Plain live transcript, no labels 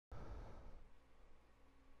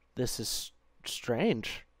This is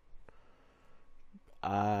strange.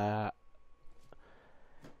 Hey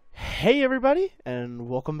everybody, and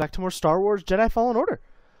welcome back to more Star Wars Jedi Fallen Order.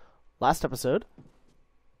 Last episode,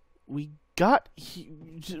 we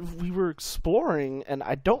were exploring, and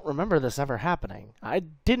I don't remember this ever happening. I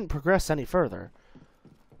didn't progress any further.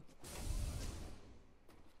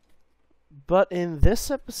 But in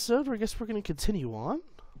this episode, I guess we're going to continue on.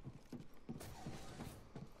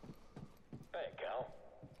 Hey, Cal.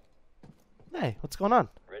 Hey, what's going on?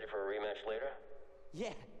 Ready for a rematch later?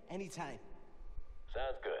 Yeah, anytime.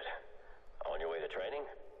 Sounds good. On your way to training?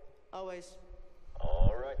 Always.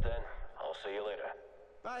 All right then. I'll see you later.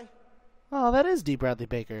 Bye. Oh, that is D. Bradley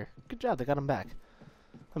Baker. Good job, they got him back.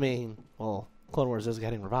 I mean, well, Clone Wars is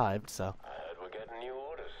getting revived, so. I heard we're getting new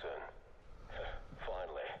orders soon.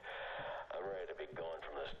 Finally. I'm ready to be gone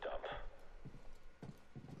from this dump.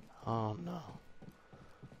 Oh no.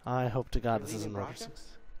 I hope to God this isn't Order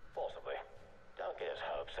 6. Possibly. Don't get his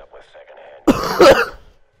hopes up with secondhand.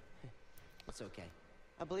 It's okay.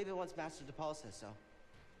 I believe it once Master DePaul says so.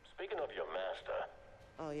 Speaking of your master,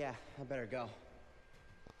 Oh yeah, I better go.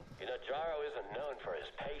 you know Gyro isn't known for his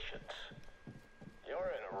patience. You're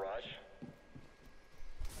in a rush.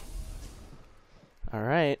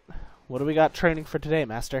 Alright. What do we got training for today,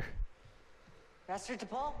 Master? Master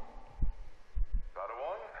DePaul?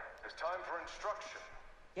 Padawan, it's time for instruction.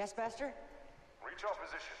 Yes, Master? Reach our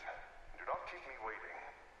position. Do not keep me waiting.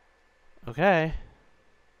 Okay.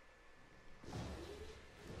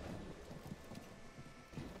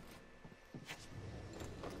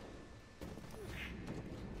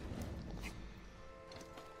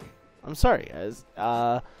 I'm sorry, guys.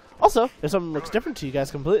 Also, if something looks different to you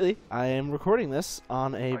guys completely, I am recording this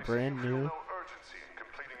on a brand I see you feel new... no urgency in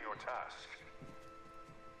completing your task.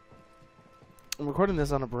 I'm recording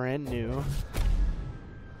this on a brand new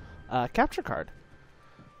capture card.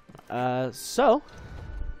 So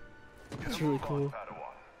it's really cool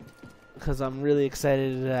Padawan. because I'm really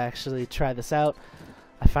excited to actually try this out.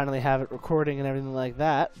 I finally have it recording and everything like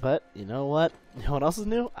that. But you know what? You know what else is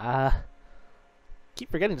new? Keep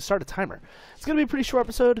forgetting to start a timer. It's gonna be a pretty short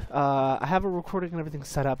episode. I have a recording and everything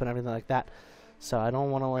set up and everything like that. So I don't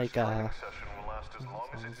want to like. This training session will last as long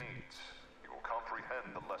as it needs. You will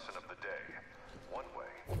comprehend the lesson of the day, one way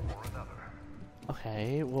or another.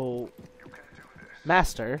 Okay, well, You can do this.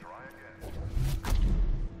 Master. Try again.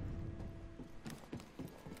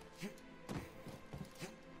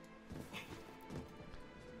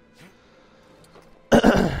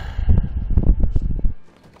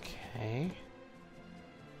 Okay.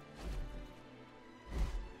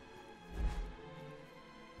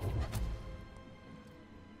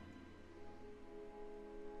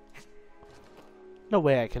 No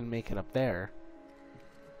way I can make it up there.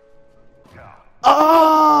 Cal,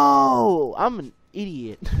 Oh! I'm an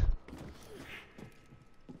idiot.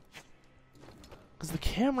 Because the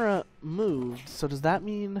camera moved, so does that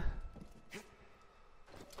mean...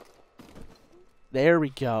 There we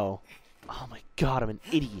go. Oh my god, I'm an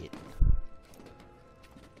idiot.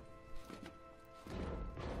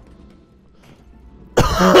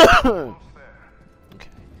 almost there. Okay.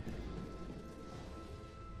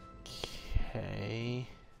 Okay.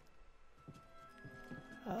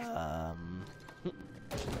 Reach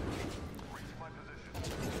my position.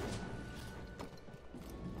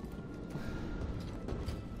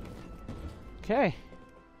 Okay.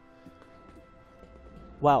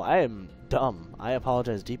 Wow, I am dumb. I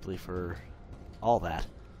apologize deeply for all that.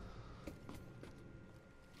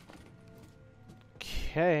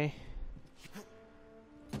 Okay.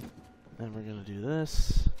 Then we're gonna do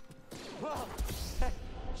this. Whoa!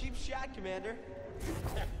 Cheap shot, Commander.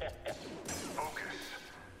 Focus.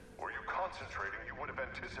 Were you concentrating, you would have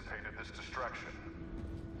anticipated this distraction.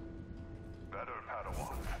 Better,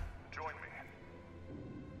 Padawan. Join me.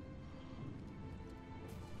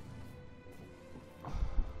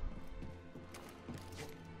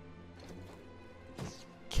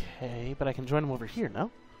 Okay, but I can join him over here,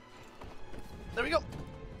 no? There we go.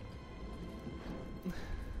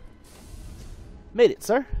 Made it,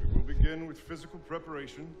 sir. We'll begin with physical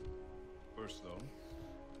preparation. First, though,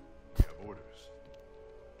 we have orders.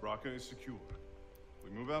 Braca is secure. We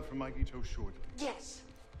move out from Maikito shortly. Yes!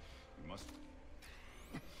 You must...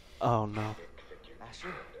 Oh no. Master,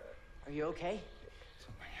 are you okay?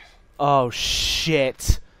 Something is... Oh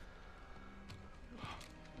shit.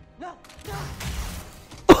 No!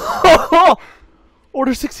 No!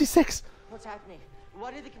 Order 66. What's happening?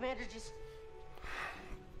 Why did the Commander just...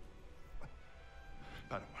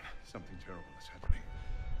 Padawan, something terrible is happening.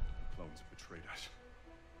 The clones have betrayed us.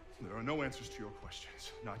 There are no answers to your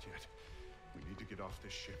questions. Not yet. We need to get off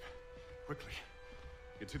this ship. Quickly.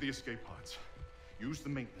 Get to the escape pods. Use the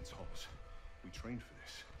maintenance halls. We trained for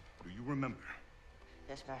this. Do you remember?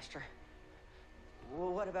 Yes, Master.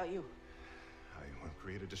 Well, what about you? I will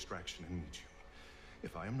create a distraction and meet you.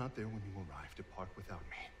 If I am not there when you arrive, depart without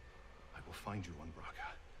me. I will find you on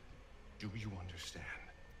Braca. Do you understand?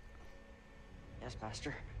 Yes,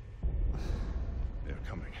 Master. They're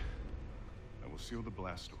coming. I will seal the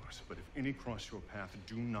blast doors, but if any cross your path,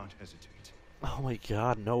 do not hesitate. Oh my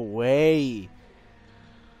god, no way. May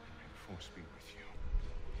the Force be with you.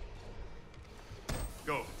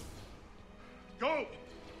 Go. Go!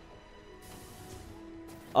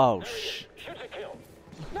 Oh, shh. Shoot to kill.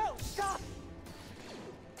 No, stop!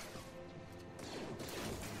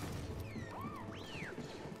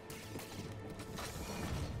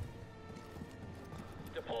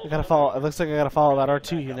 I gotta follow. It looks like I gotta follow that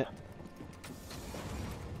R2 unit.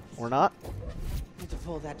 Or not? Need to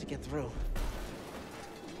pull that to get through.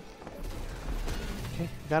 Okay,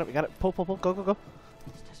 got it. We got it. Pull, pull, pull. Go, go, go.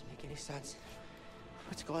 This doesn't make any sense.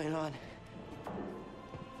 What's going on?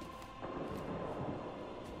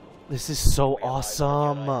 This is so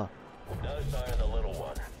awesome. No sign of the little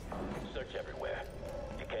one. Search everywhere.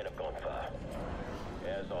 You can't have gone far.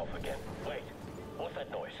 Air's off again. Wait. What's that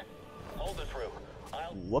noise? Hold this room.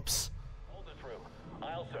 Whoops. Hold this room.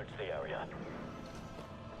 I'll search the area.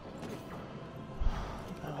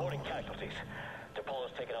 Reporting casualties.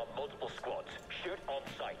 DePaulo's taken out multiple squads. Shoot on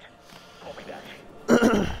sight. Copy that.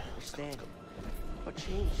 Understand. What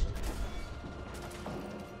changed?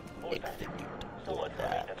 What's that? Someone's in the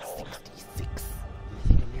maintenance halls. 66. I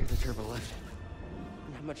think I'm near the turbo lift.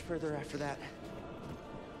 Not much further after that.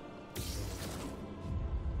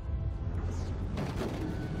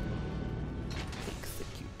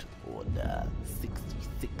 Execute order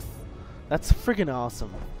 66. That's freaking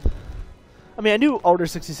awesome. I mean, I knew Order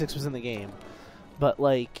 66 was in the game, but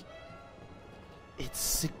like,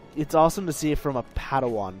 it's awesome to see it from a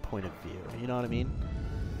Padawan point of view. You know what I mean?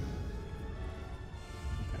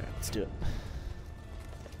 All right, let's do it.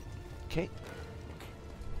 Okay.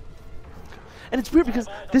 And it's weird because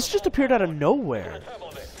this just appeared out of nowhere.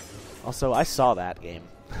 Also, I saw that game.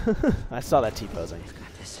 I saw that T-posing.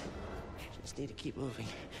 Got this. Just need to keep moving.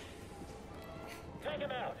 Take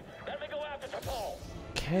him out. Let me go after DePaul.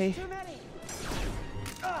 Okay. Too many!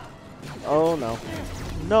 Oh no.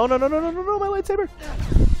 No, no, no, no, no, no, no, my lightsaber!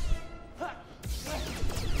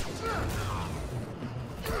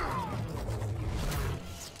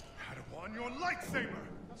 Padawan, your lightsaber!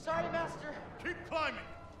 I'm sorry, Master. Keep climbing.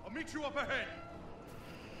 I'll meet you up ahead.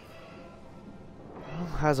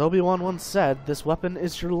 As Obi-Wan once said, this weapon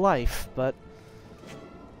is your life, but...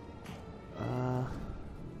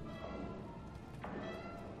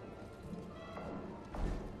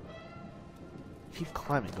 keep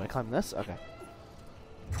climbing. Do I climb this? Okay.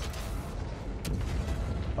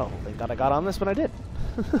 Oh, thank God I got on this when I did.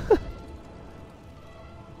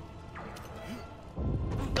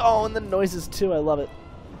 Oh, and the noises too. I love it.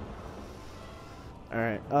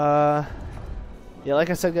 Alright, yeah,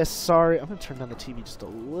 like I said, guys, sorry. I'm gonna turn down the TV just a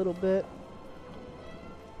little bit.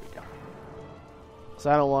 There we go.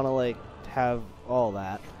 So I don't want to, like, have all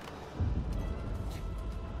that.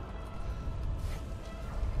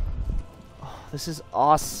 Oh, this is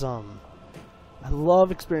awesome. I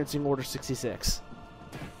love experiencing Order 66.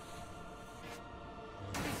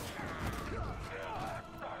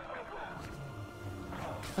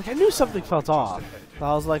 Like, I knew something felt off.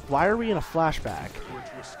 But I was like, why are we in a flashback? Where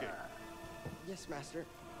to escape? Yes, Master.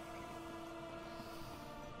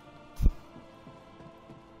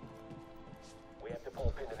 We have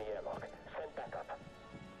DePaul pinned in the airlock. Send backup.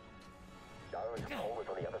 Darren's hole is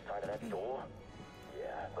on the other side of that door?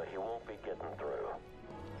 Yeah, but he won't be getting through.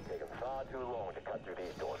 It's taken far too long to cut through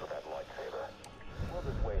these doors with that lightsaber.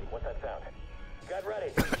 We're just waiting. What's that sound? Get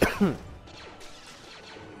ready.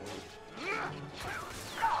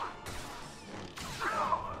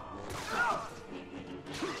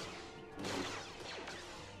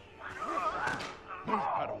 Move,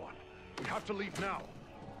 Padawan. We have to leave now.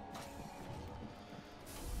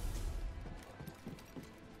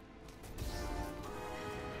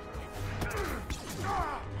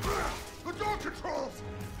 The door controls!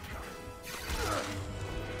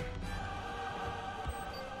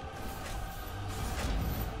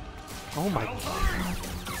 Oh my God.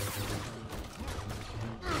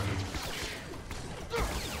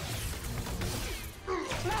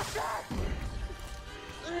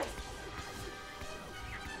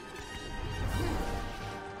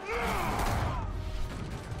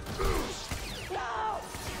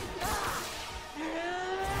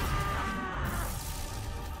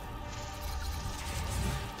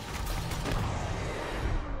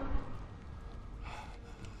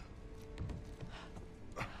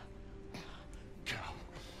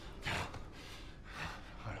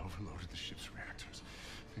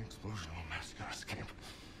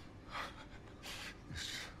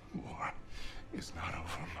 It's not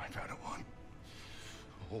over, my Padawan.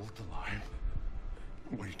 Hold the line.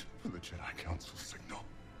 Wait for the Jedi Council signal.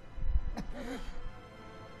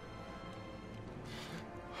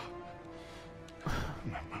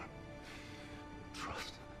 Remember,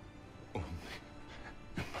 trust only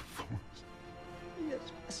in the Force. Yes,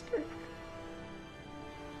 Master.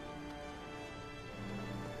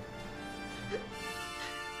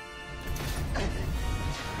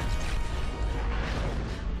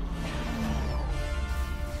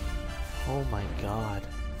 Oh my god.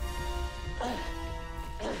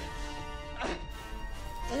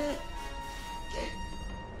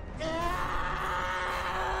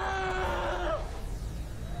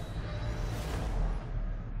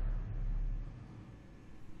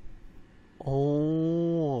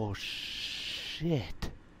 Oh shit.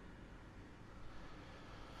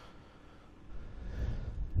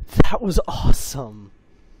 That was awesome.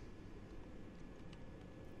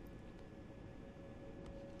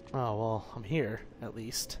 Oh, well, I'm here, at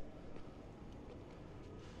least.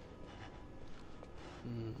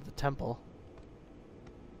 The temple.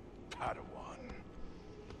 Padawan.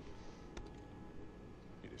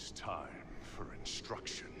 It is time for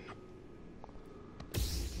instruction.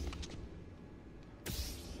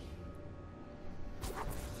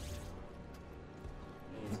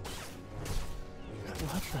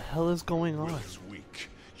 What the hell is going Will on? is weak.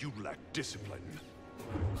 You lack discipline.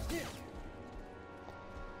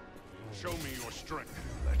 Show me your strength.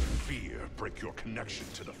 Let fear break your connection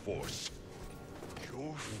to the Force.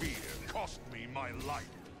 Your fear cost me my life.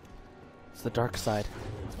 It's the dark side.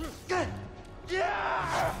 My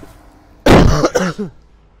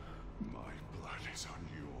blood is on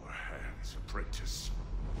your hands, apprentice.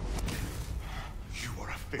 You are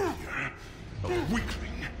a failure, a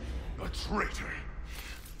weakling, a traitor.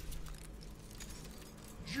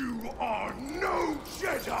 You are no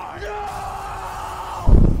Jedi!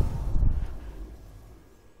 No!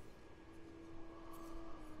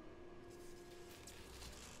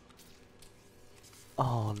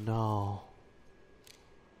 Oh no.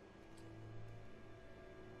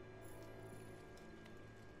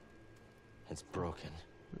 It's broken.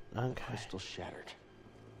 Okay. Crystal shattered.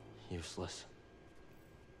 Useless.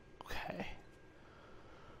 Okay.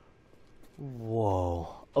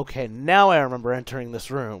 Whoa. Okay, now I remember entering this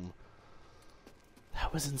room.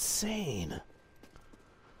 That was insane.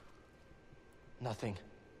 Nothing.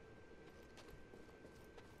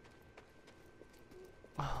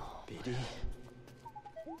 Oh, BD.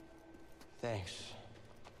 Thanks.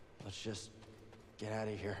 Let's just get out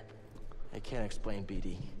of here. I can't explain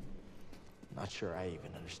BD. Not sure I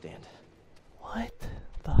even understand. what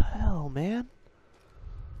the hell, man?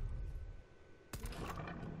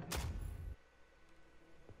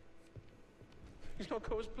 He's not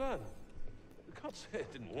go as planned. You can't say I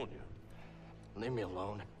didn't warn you. Leave me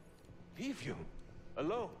alone. Leave you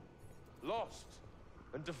alone, lost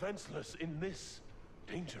and defenseless in this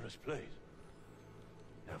dangerous place.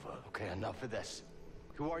 Never. Okay, enough of this.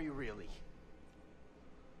 Who are you really?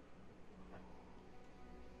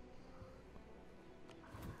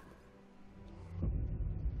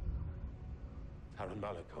 Taron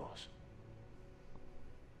Malikos.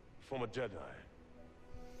 Former Jedi.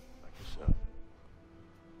 Like yourself.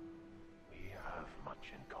 We have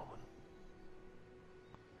much in common.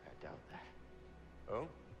 I doubt that. Oh?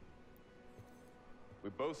 We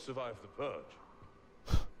both survived the Purge.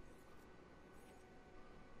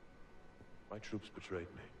 My troops betrayed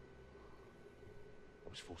me. I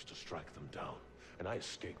was forced to strike them down, and I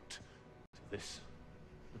escaped to this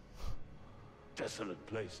desolate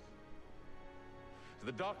place. To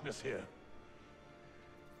the darkness here.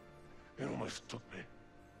 It almost took me.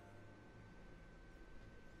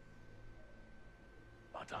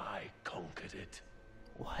 But I conquered it.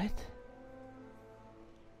 What?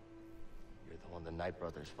 You're the one the Knight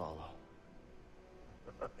brothers follow.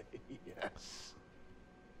 Yes.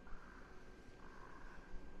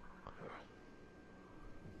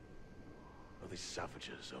 Well, these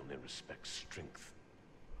savages only respect strength.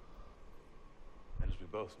 And as we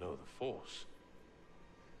both know, the Force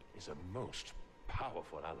is a most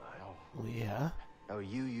powerful ally. Oh, yeah. Oh,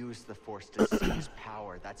 you use the Force to seize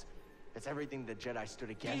power. That's everything the Jedi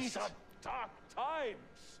stood against. These are dark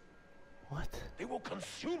times. What? They will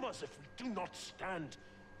consume us if we do not stand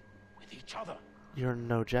with each other. You're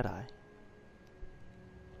no Jedi. I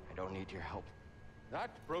don't need your help.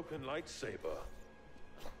 That broken lightsaber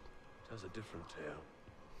tells a different tale.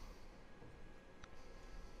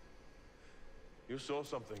 You saw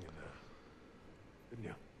something in there, didn't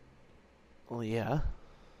you? Well, yeah.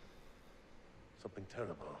 Something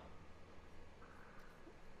terrible.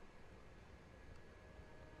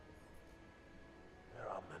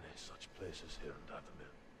 such places here in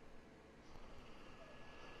Dathomir.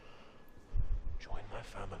 Join my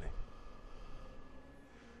family.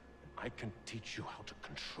 And I can teach you how to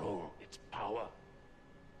control its power.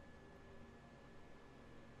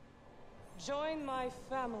 Join my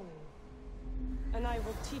family, and I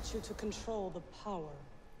will teach you to control the power.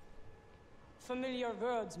 Familiar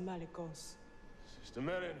words, Malicos. Sister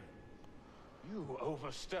Merrin, you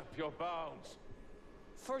overstep your bounds.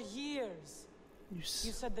 For years, you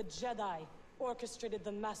said the Jedi orchestrated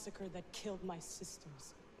the massacre that killed my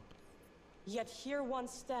sisters. Yet here one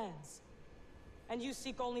stands, and you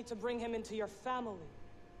seek only to bring him into your family.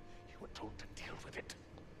 You were told to deal with it.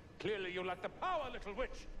 Clearly you lack the power, little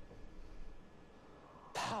witch.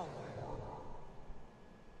 Power.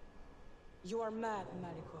 You are mad,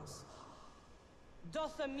 Malicos.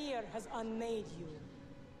 Dathomir has unmade you,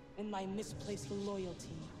 and my misplaced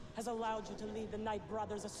loyalty has allowed you to lead the Night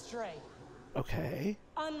Brothers astray. Okay.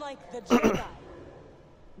 Unlike the Jedi,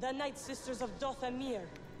 the Night Sisters of Dathomir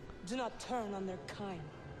do not turn on their kind.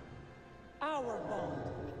 Our bond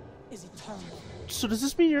is eternal. So does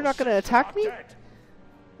this mean you're not going to attack me?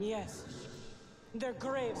 Yes. Their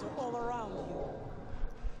graves are all around you.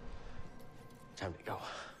 Time to go.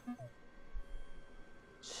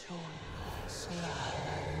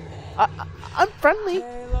 I'm friendly.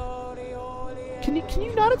 Can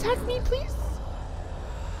you not attack me, please?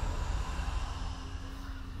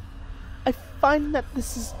 I find that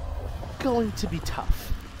this is going to be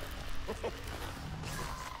tough.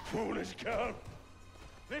 Foolish girl!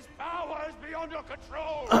 This power is beyond your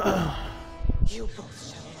control! You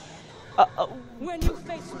both shall learn. When you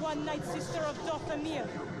face one Night Sister of Dathomir,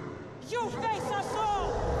 you face us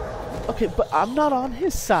all! Okay, but I'm not on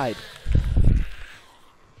his side.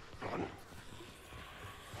 Run.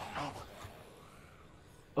 No.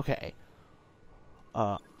 Okay.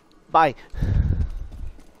 Bye.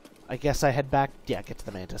 I guess I head back. Yeah, get to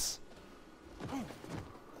the Mantis.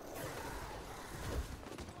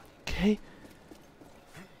 Okay.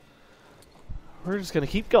 We're just gonna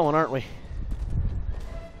keep going, aren't we?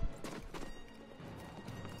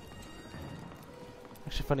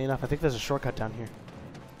 Actually, funny enough, I think there's a shortcut down here.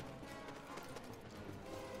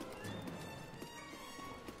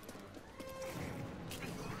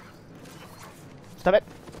 Stop it!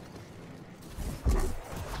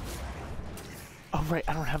 Oh right,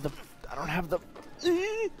 I don't have the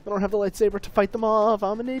lightsaber to fight them off.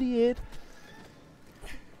 I'm an idiot.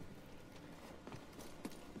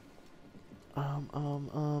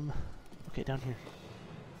 Okay, down here.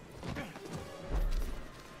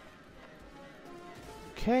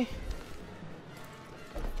 Okay.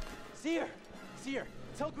 Seer! Seer!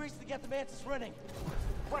 Tell Grace to get the Mantis running.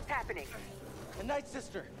 What's happening? The Night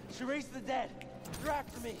Sister. She raised the dead. They're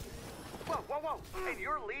after me. Whoa, whoa, whoa! And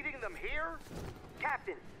you're leading them here?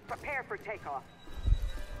 Captain, prepare for takeoff.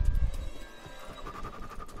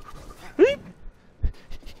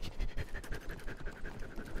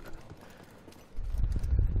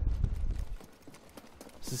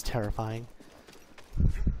 This is terrifying.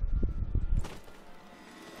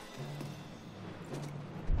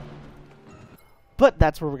 But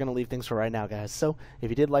that's where we're going to leave things for right now, guys. So, if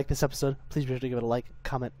you did like this episode, please be sure to give it a like,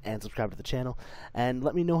 comment, and subscribe to the channel. And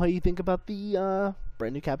let me know how you think about the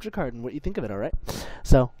brand new capture card and what you think of it, alright?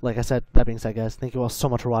 So, like I said, that being said, guys, thank you all so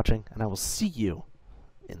much for watching, and I will see you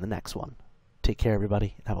in the next one. Take care,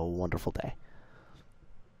 everybody, and have a wonderful day.